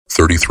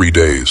33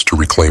 days to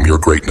reclaim your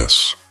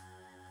greatness.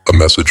 A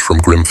message from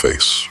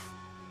Grimface.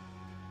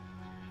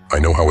 I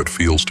know how it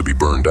feels to be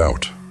burned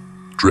out,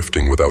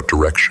 drifting without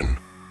direction,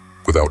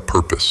 without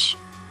purpose,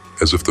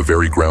 as if the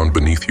very ground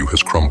beneath you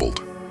has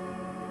crumbled.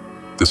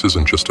 This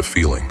isn't just a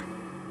feeling,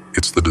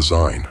 it's the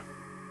design.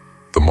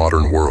 The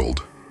modern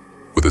world,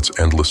 with its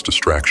endless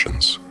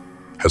distractions,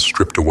 has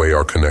stripped away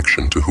our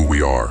connection to who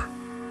we are,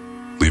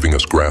 leaving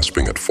us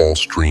grasping at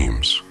false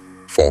dreams,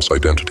 false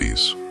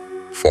identities,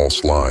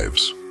 false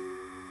lives.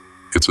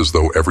 It's as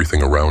though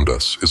everything around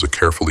us is a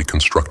carefully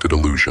constructed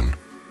illusion,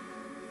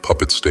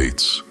 puppet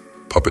states,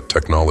 puppet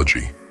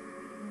technology,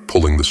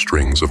 pulling the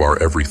strings of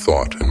our every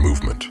thought and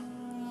movement.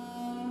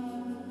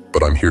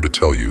 But I'm here to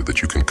tell you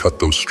that you can cut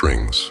those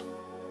strings.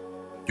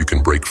 You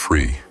can break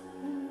free.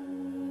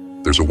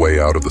 There's a way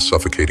out of the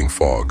suffocating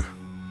fog,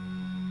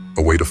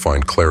 a way to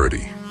find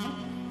clarity,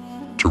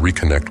 to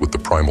reconnect with the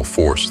primal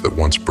force that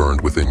once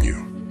burned within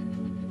you.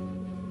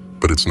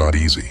 But it's not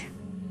easy.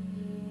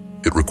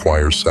 It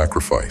requires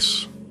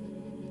sacrifice.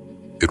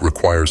 It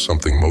requires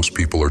something most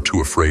people are too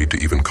afraid to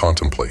even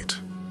contemplate.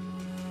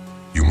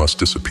 You must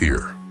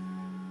disappear.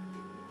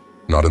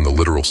 Not in the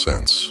literal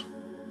sense,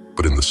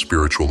 but in the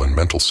spiritual and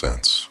mental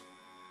sense.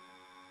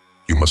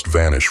 You must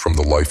vanish from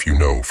the life you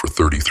know for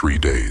 33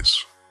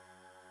 days.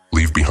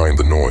 Leave behind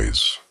the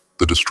noise,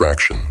 the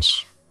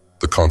distractions,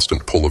 the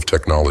constant pull of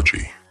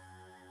technology.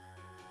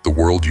 The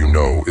world you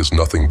know is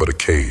nothing but a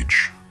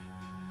cage,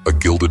 a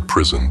gilded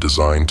prison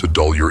designed to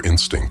dull your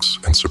instincts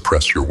and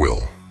suppress your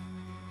will.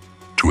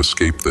 To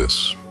escape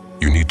this,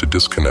 you need to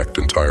disconnect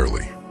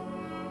entirely.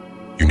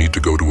 You need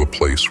to go to a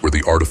place where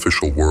the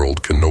artificial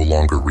world can no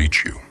longer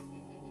reach you.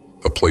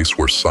 A place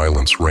where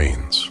silence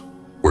reigns,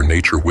 where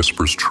nature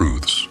whispers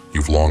truths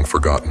you've long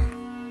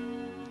forgotten.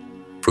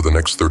 For the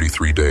next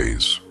 33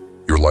 days,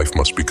 your life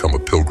must become a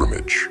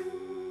pilgrimage.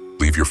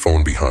 Leave your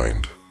phone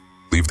behind.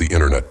 Leave the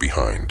internet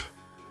behind.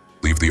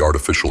 Leave the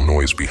artificial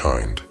noise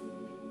behind.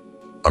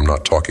 I'm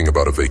not talking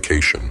about a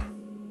vacation.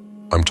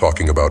 I'm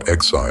talking about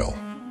exile.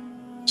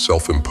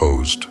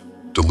 Self-imposed,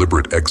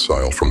 deliberate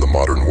exile from the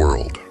modern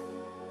world.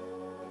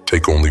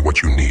 Take only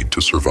what you need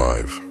to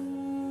survive.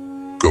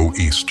 Go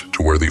east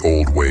to where the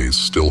old ways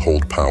still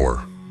hold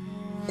power,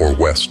 or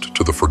west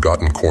to the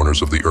forgotten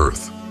corners of the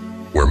earth,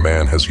 where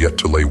man has yet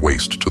to lay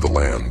waste to the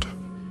land.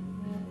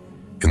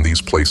 In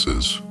these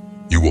places,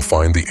 you will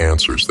find the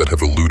answers that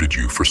have eluded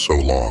you for so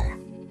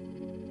long.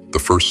 The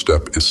first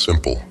step is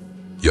simple,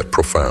 yet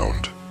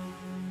profound.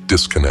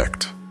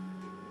 Disconnect.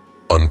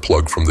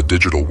 Unplug from the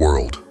digital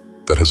world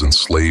that has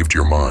enslaved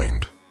your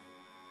mind.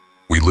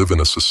 We live in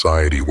a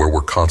society where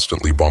we're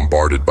constantly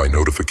bombarded by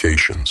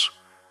notifications,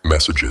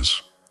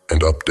 messages,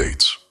 and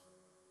updates.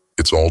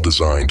 It's all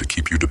designed to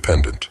keep you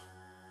dependent,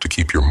 to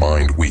keep your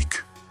mind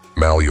weak,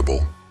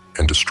 malleable,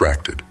 and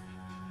distracted.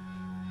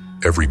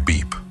 Every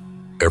beep,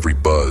 every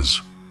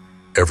buzz,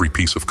 every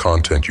piece of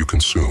content you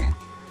consume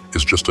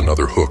is just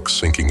another hook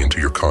sinking into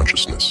your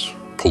consciousness,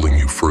 pulling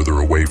you further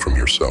away from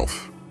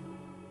yourself.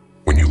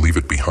 When you leave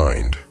it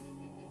behind,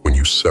 when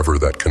you sever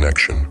that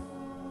connection,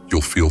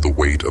 you'll feel the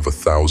weight of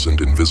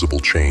 1,000 invisible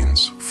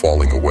chains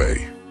falling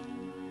away.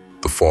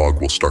 The fog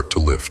will start to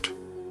lift.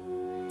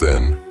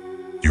 Then,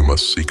 you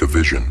must seek a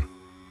vision.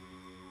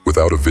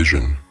 Without a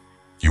vision,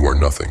 you are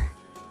nothing.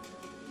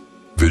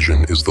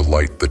 Vision is the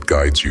light that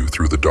guides you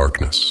through the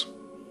darkness.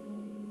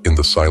 In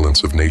the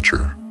silence of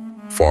nature,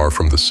 far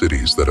from the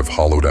cities that have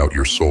hollowed out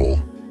your soul,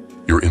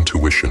 your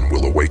intuition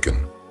will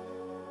awaken.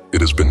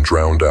 It has been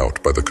drowned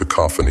out by the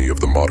cacophony of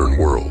the modern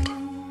world,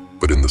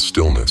 but in the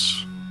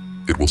stillness,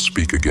 it will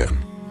speak again.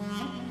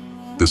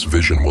 This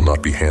vision will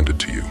not be handed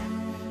to you.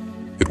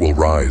 It will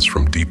rise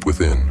from deep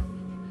within,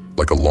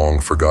 like a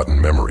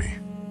long-forgotten memory,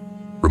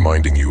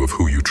 reminding you of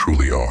who you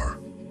truly are.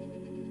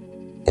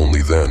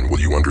 Only then will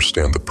you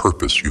understand the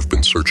purpose you've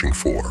been searching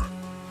for,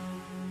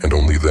 and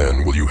only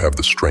then will you have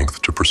the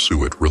strength to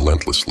pursue it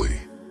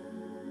relentlessly.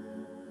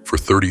 For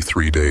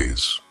 33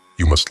 days,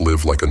 you must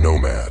live like a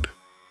nomad.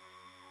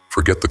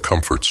 Forget the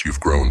comforts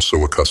you've grown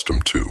so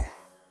accustomed to.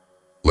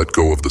 Let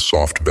go of the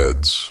soft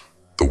beds,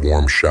 the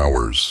warm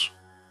showers,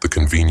 the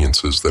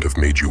conveniences that have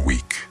made you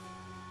weak.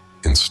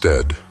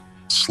 Instead,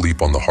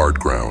 sleep on the hard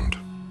ground.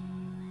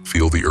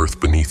 Feel the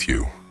earth beneath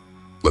you.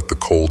 Let the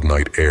cold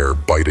night air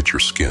bite at your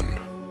skin.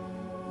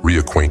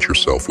 Reacquaint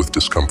yourself with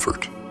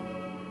discomfort.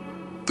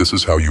 This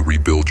is how you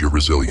rebuild your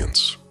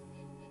resilience.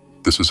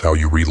 This is how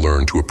you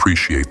relearn to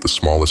appreciate the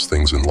smallest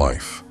things in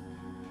life.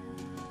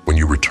 When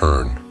you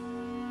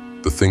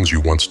return, the things you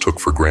once took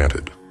for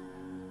granted,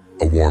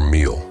 a warm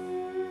meal,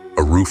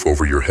 a roof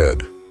over your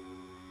head,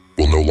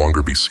 will no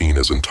longer be seen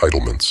as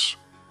entitlements,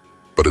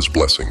 but as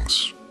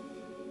blessings.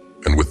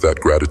 And with that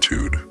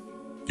gratitude,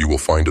 you will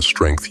find a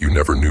strength you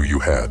never knew you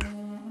had.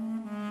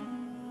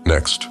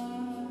 Next,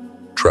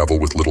 travel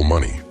with little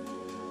money.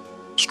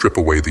 Strip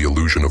away the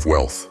illusion of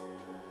wealth,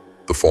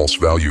 the false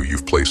value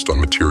you've placed on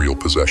material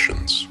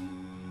possessions.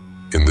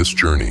 In this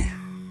journey,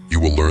 you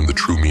will learn the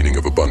true meaning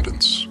of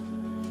abundance.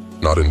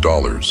 Not in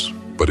dollars,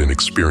 but in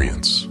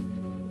experience,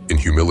 in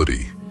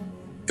humility,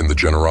 in the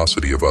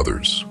generosity of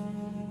others,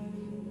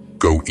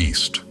 Go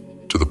east,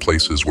 to the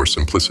places where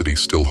simplicity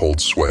still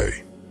holds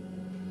sway.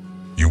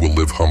 You will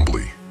live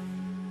humbly,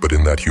 but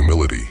in that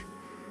humility,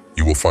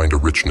 you will find a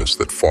richness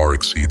that far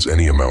exceeds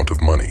any amount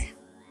of money.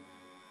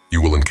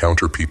 You will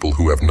encounter people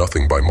who have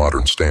nothing by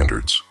modern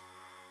standards,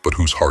 but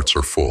whose hearts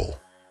are full.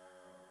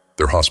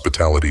 Their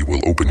hospitality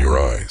will open your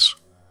eyes.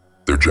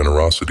 Their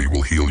generosity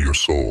will heal your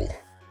soul.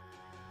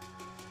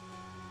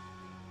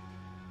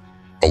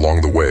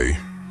 Along the way,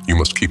 you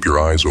must keep your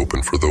eyes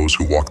open for those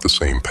who walk the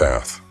same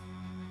path.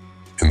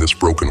 In this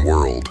broken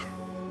world,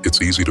 it's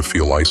easy to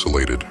feel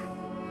isolated,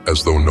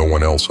 as though no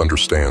one else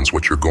understands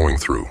what you're going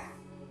through.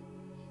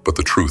 But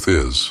the truth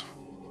is,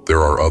 there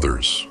are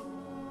others,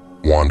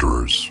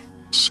 wanderers,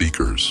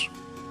 seekers,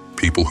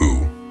 people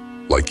who,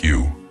 like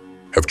you,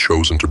 have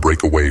chosen to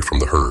break away from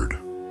the herd.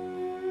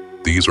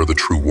 These are the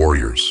true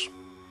warriors,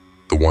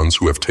 the ones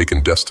who have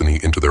taken destiny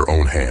into their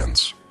own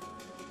hands.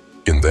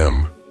 In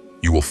them,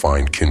 you will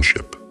find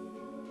kinship.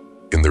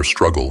 In their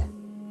struggle,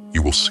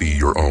 you will see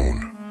your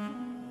own.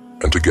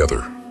 And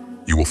together,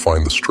 you will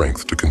find the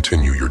strength to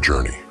continue your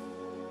journey.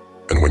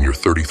 And when your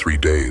 33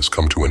 days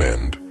come to an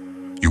end,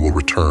 you will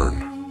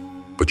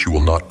return, but you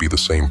will not be the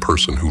same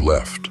person who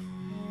left.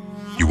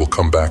 You will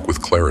come back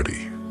with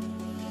clarity.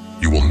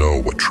 You will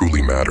know what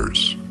truly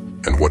matters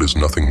and what is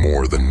nothing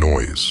more than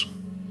noise.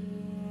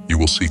 You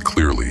will see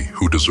clearly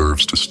who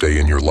deserves to stay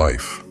in your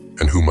life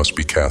and who must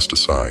be cast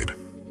aside.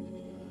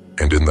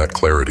 And in that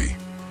clarity,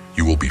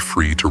 you will be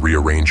free to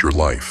rearrange your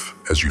life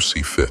as you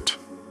see fit.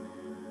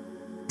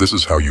 This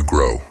is how you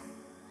grow,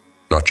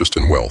 not just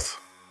in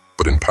wealth,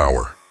 but in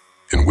power,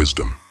 in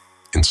wisdom,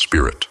 in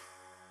spirit.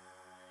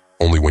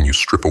 Only when you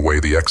strip away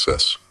the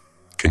excess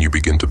can you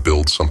begin to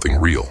build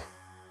something real,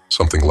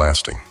 something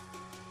lasting.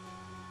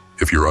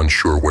 If you're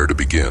unsure where to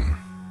begin,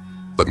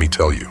 let me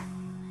tell you.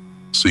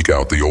 Seek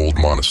out the old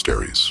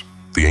monasteries,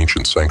 the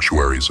ancient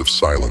sanctuaries of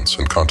silence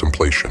and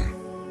contemplation.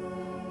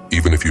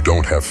 Even if you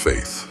don't have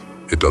faith,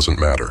 it doesn't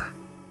matter.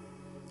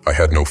 I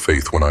had no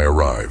faith when I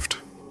arrived,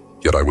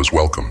 yet I was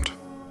welcomed.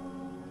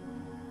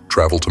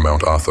 Travel to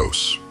Mount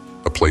Athos,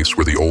 a place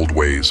where the old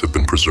ways have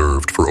been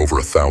preserved for over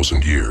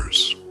 1,000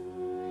 years.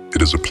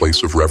 It is a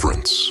place of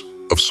reverence,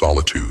 of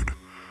solitude,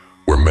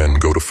 where men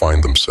go to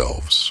find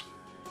themselves.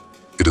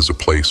 It is a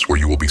place where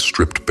you will be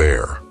stripped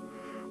bare,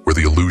 where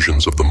the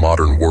illusions of the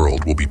modern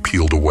world will be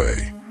peeled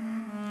away,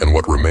 and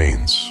what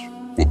remains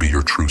will be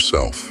your true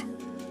self.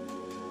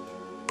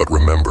 But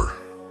remember,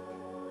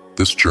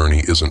 this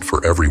journey isn't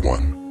for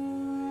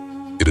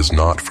everyone. It is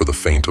not for the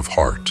faint of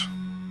heart.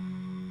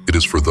 It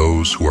is for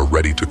those who are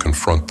ready to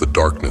confront the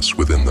darkness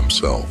within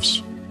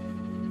themselves.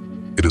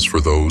 It is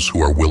for those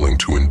who are willing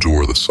to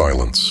endure the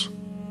silence,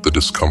 the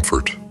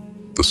discomfort,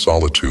 the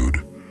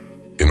solitude,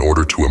 in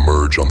order to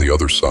emerge on the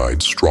other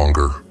side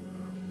stronger,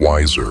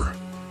 wiser,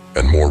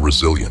 and more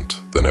resilient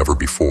than ever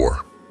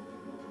before.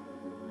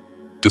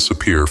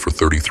 Disappear for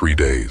 33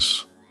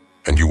 days,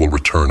 and you will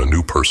return a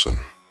new person.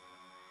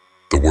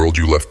 The world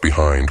you left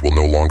behind will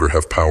no longer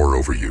have power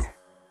over you.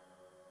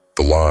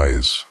 The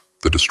lies,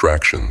 the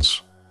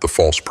distractions, the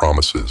false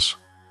promises,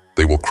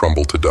 they will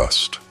crumble to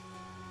dust.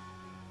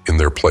 In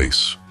their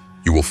place,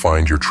 you will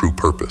find your true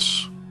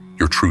purpose,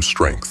 your true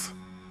strength,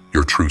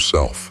 your true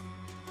self.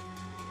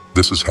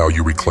 This is how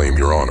you reclaim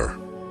your honor.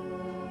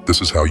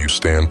 This is how you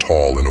stand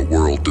tall in a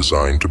world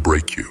designed to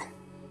break you.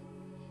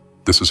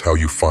 This is how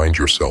you find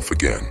yourself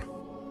again.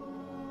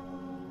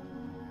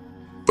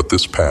 But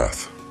this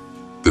path,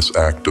 this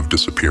act of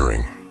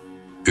disappearing,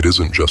 it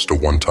isn't just a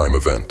one-time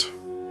event.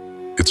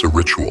 It's a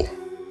ritual,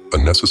 a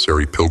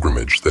necessary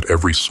pilgrimage that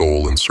every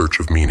soul in search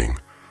of meaning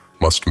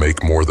must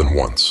make more than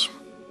once.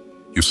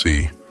 You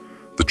see,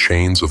 the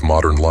chains of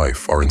modern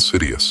life are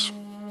insidious.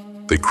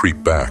 They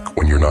creep back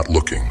when you're not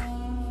looking.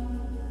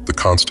 The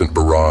constant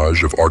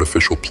barrage of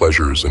artificial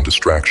pleasures and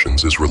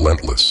distractions is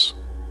relentless,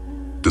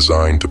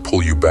 designed to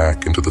pull you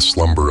back into the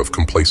slumber of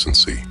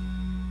complacency.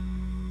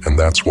 And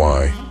that's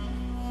why,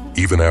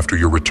 even after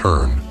your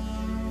return,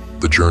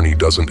 the journey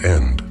doesn't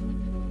end.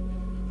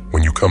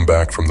 When you come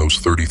back from those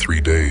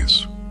 33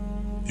 days,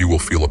 you will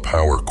feel a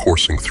power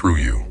coursing through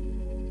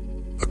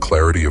you, a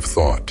clarity of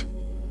thought,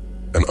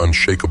 an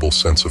unshakable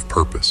sense of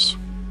purpose.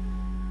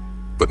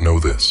 But know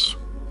this,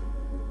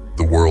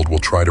 the world will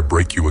try to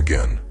break you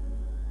again.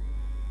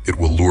 It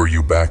will lure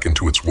you back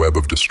into its web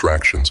of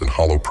distractions and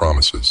hollow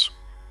promises.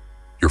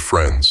 Your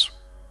friends,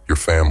 your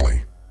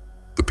family,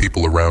 the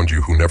people around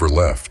you who never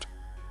left,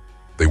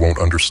 they won't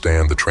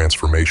understand the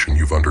transformation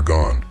you've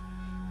undergone.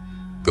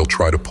 They'll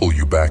try to pull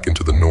you back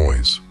into the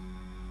noise,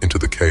 into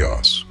the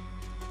chaos.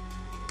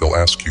 They'll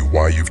ask you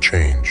why you've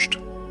changed,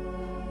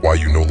 why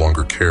you no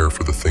longer care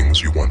for the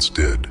things you once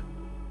did.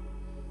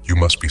 You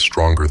must be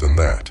stronger than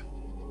that.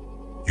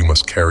 You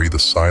must carry the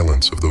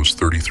silence of those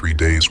 33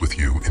 days with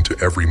you into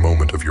every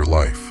moment of your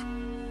life.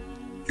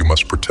 You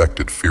must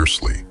protect it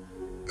fiercely,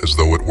 as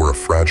though it were a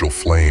fragile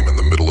flame in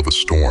the middle of a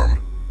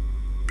storm,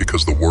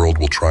 because the world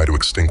will try to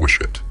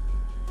extinguish it.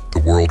 The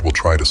world will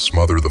try to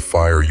smother the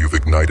fire you've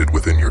ignited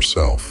within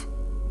yourself.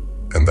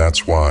 And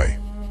that's why,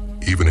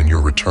 even in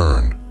your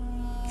return,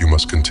 you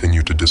must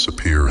continue to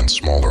disappear in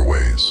smaller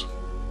ways.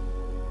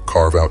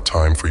 Carve out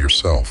time for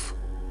yourself,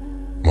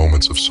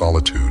 moments of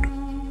solitude,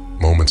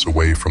 moments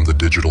away from the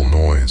digital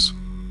noise,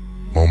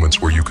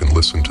 moments where you can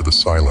listen to the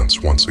silence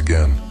once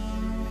again.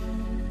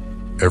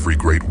 Every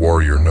great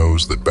warrior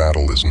knows that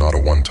battle is not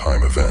a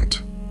one-time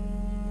event.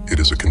 It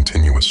is a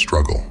continuous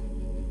struggle.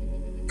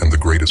 And the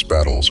greatest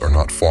battles are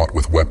not fought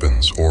with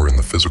weapons or in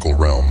the physical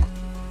realm,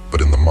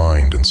 but in the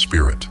mind and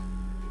spirit.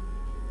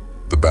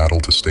 The battle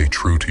to stay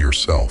true to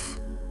yourself,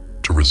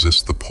 to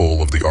resist the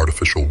pull of the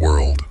artificial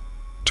world,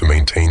 to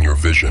maintain your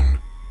vision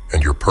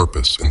and your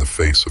purpose in the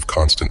face of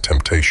constant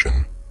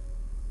temptation.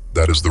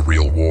 That is the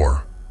real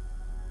war.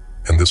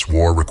 And this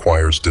war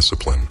requires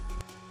discipline.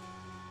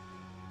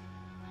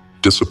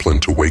 Discipline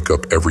to wake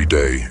up every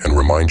day and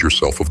remind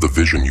yourself of the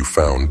vision you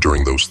found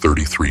during those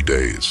 33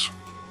 days.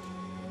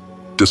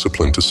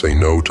 Discipline to say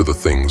no to the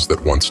things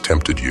that once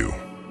tempted you.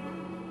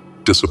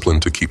 Discipline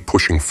to keep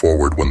pushing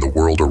forward when the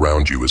world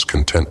around you is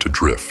content to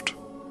drift.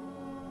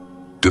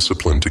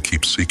 Discipline to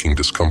keep seeking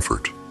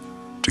discomfort,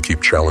 to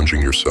keep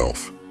challenging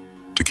yourself,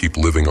 to keep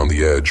living on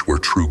the edge where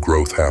true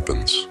growth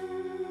happens.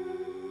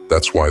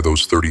 That's why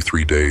those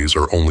 33 days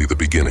are only the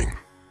beginning.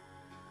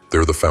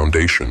 They're the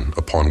foundation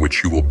upon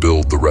which you will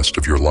build the rest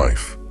of your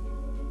life.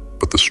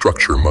 But the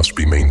structure must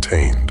be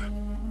maintained.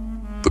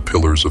 The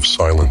pillars of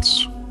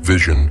silence,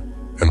 vision,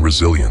 and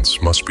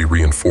resilience must be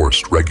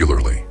reinforced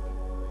regularly.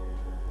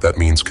 That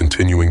means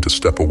continuing to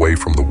step away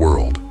from the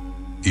world,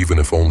 even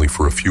if only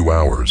for a few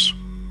hours,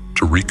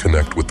 to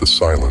reconnect with the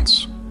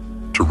silence,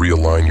 to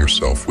realign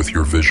yourself with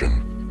your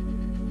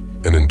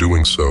vision. And in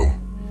doing so,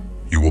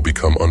 you will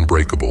become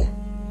unbreakable.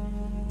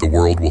 The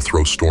world will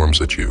throw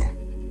storms at you.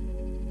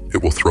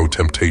 It will throw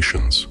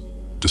temptations,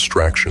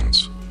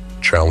 distractions,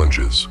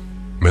 challenges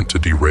meant to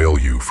derail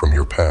you from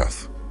your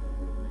path.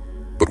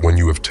 But when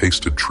you have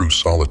tasted true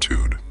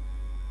solitude,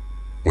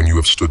 when you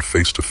have stood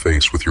face to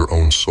face with your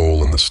own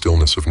soul in the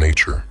stillness of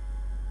nature,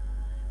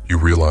 you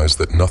realize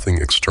that nothing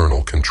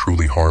external can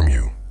truly harm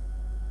you.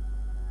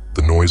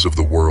 The noise of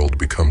the world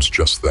becomes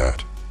just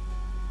that,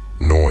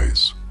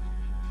 noise.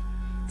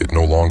 It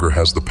no longer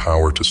has the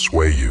power to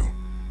sway you,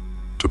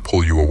 to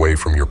pull you away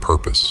from your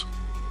purpose.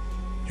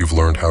 You've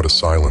learned how to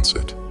silence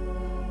it.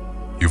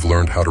 You've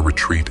learned how to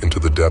retreat into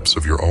the depths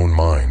of your own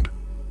mind,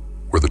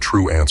 where the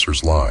true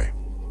answers lie.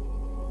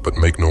 But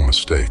make no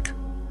mistake,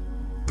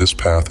 this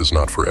path is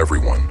not for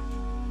everyone.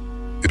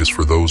 It is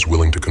for those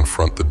willing to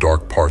confront the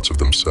dark parts of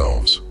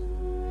themselves.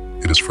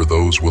 It is for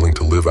those willing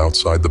to live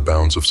outside the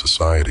bounds of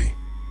society,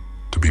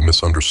 to be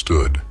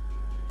misunderstood,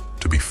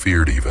 to be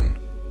feared even.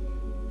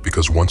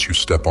 Because once you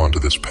step onto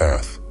this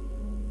path,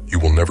 you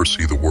will never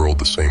see the world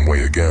the same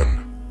way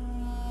again.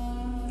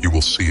 You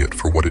will see it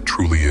for what it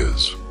truly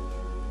is,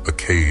 a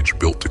cage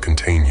built to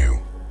contain you,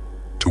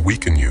 to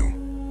weaken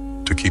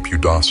you, to keep you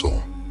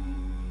docile.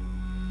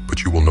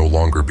 But you will no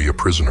longer be a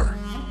prisoner.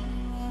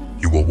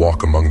 You will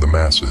walk among the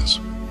masses,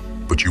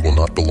 but you will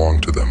not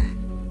belong to them.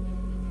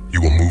 You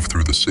will move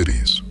through the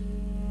cities,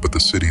 but the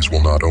cities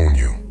will not own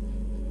you.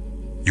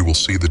 You will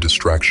see the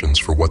distractions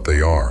for what they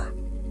are,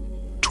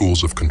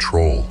 tools of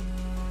control,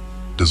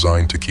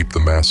 designed to keep the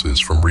masses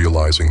from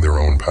realizing their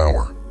own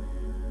power.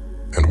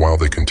 And while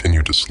they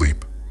continue to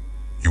sleep,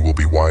 you will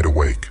be wide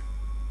awake.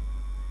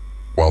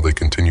 While they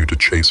continue to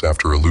chase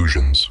after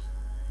illusions,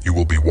 you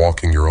will be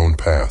walking your own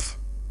path,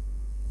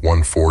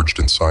 one forged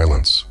in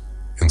silence,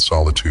 in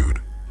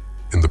solitude,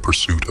 in the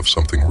pursuit of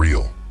something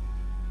real.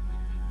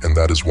 And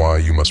that is why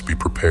you must be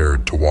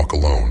prepared to walk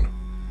alone.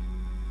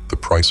 The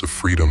price of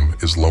freedom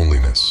is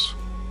loneliness,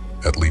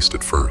 at least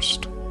at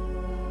first.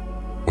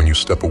 When you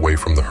step away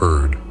from the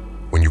herd,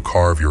 when you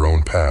carve your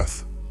own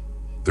path,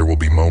 there will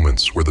be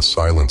moments where the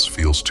silence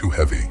feels too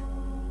heavy,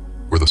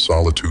 where the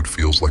solitude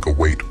feels like a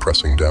weight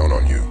pressing down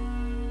on you.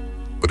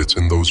 But it's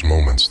in those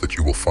moments that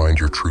you will find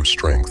your true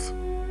strength.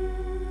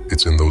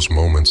 It's in those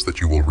moments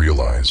that you will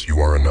realize you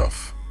are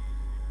enough.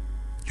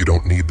 You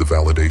don't need the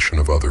validation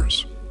of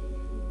others.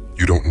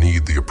 You don't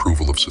need the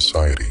approval of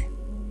society.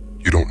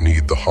 You don't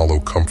need the hollow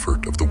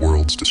comfort of the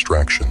world's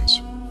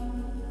distractions.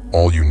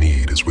 All you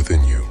need is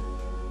within you.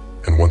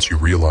 And once you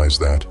realize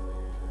that,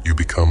 you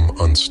become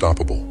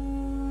unstoppable.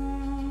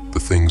 The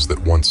things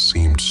that once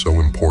seemed so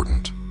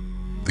important,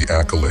 the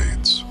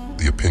accolades,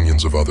 the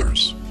opinions of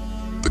others,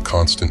 the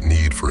constant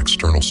need for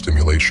external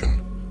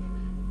stimulation,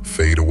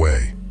 fade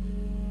away.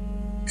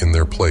 In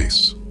their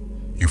place,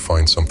 you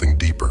find something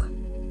deeper,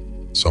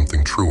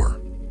 something truer.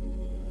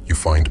 You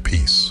find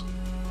peace,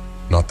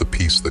 not the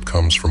peace that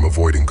comes from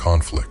avoiding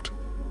conflict,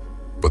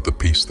 but the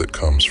peace that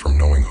comes from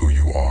knowing who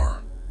you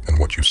are and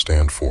what you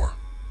stand for,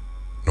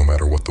 no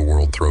matter what the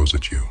world throws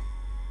at you.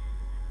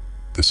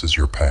 This is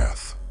your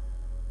path.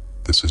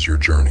 This is your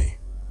journey.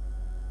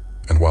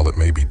 And while it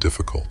may be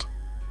difficult,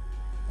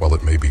 while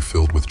it may be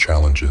filled with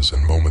challenges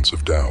and moments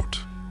of doubt,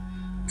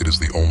 it is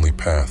the only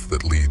path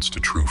that leads to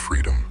true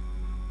freedom.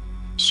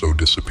 So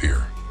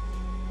disappear.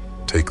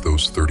 Take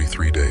those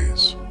 33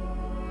 days.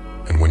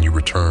 And when you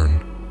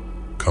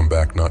return, come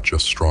back not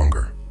just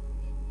stronger,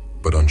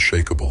 but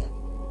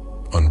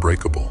unshakable,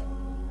 unbreakable.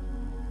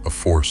 a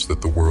force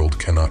that the world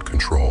cannot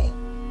control.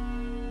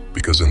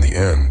 Because in the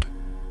end,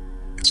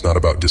 it's not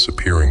about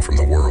disappearing from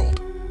the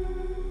world.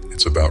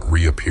 It's about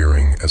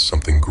reappearing as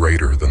something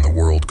greater than the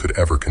world could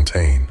ever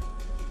contain.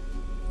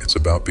 It's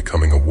about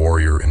becoming a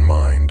warrior in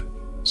mind,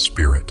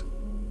 spirit,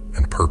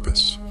 and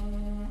purpose.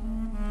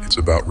 It's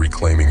about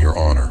reclaiming your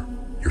honor,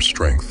 your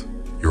strength,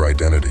 your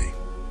identity.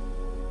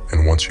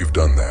 And once you've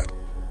done that,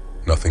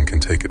 nothing can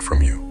take it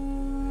from you.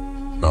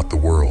 Not the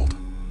world,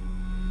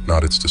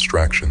 not its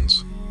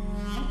distractions,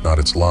 not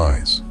its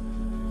lies.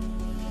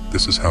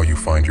 This is how you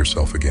find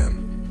yourself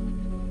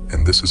again.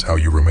 And this is how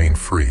you remain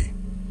free,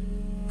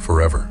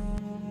 forever.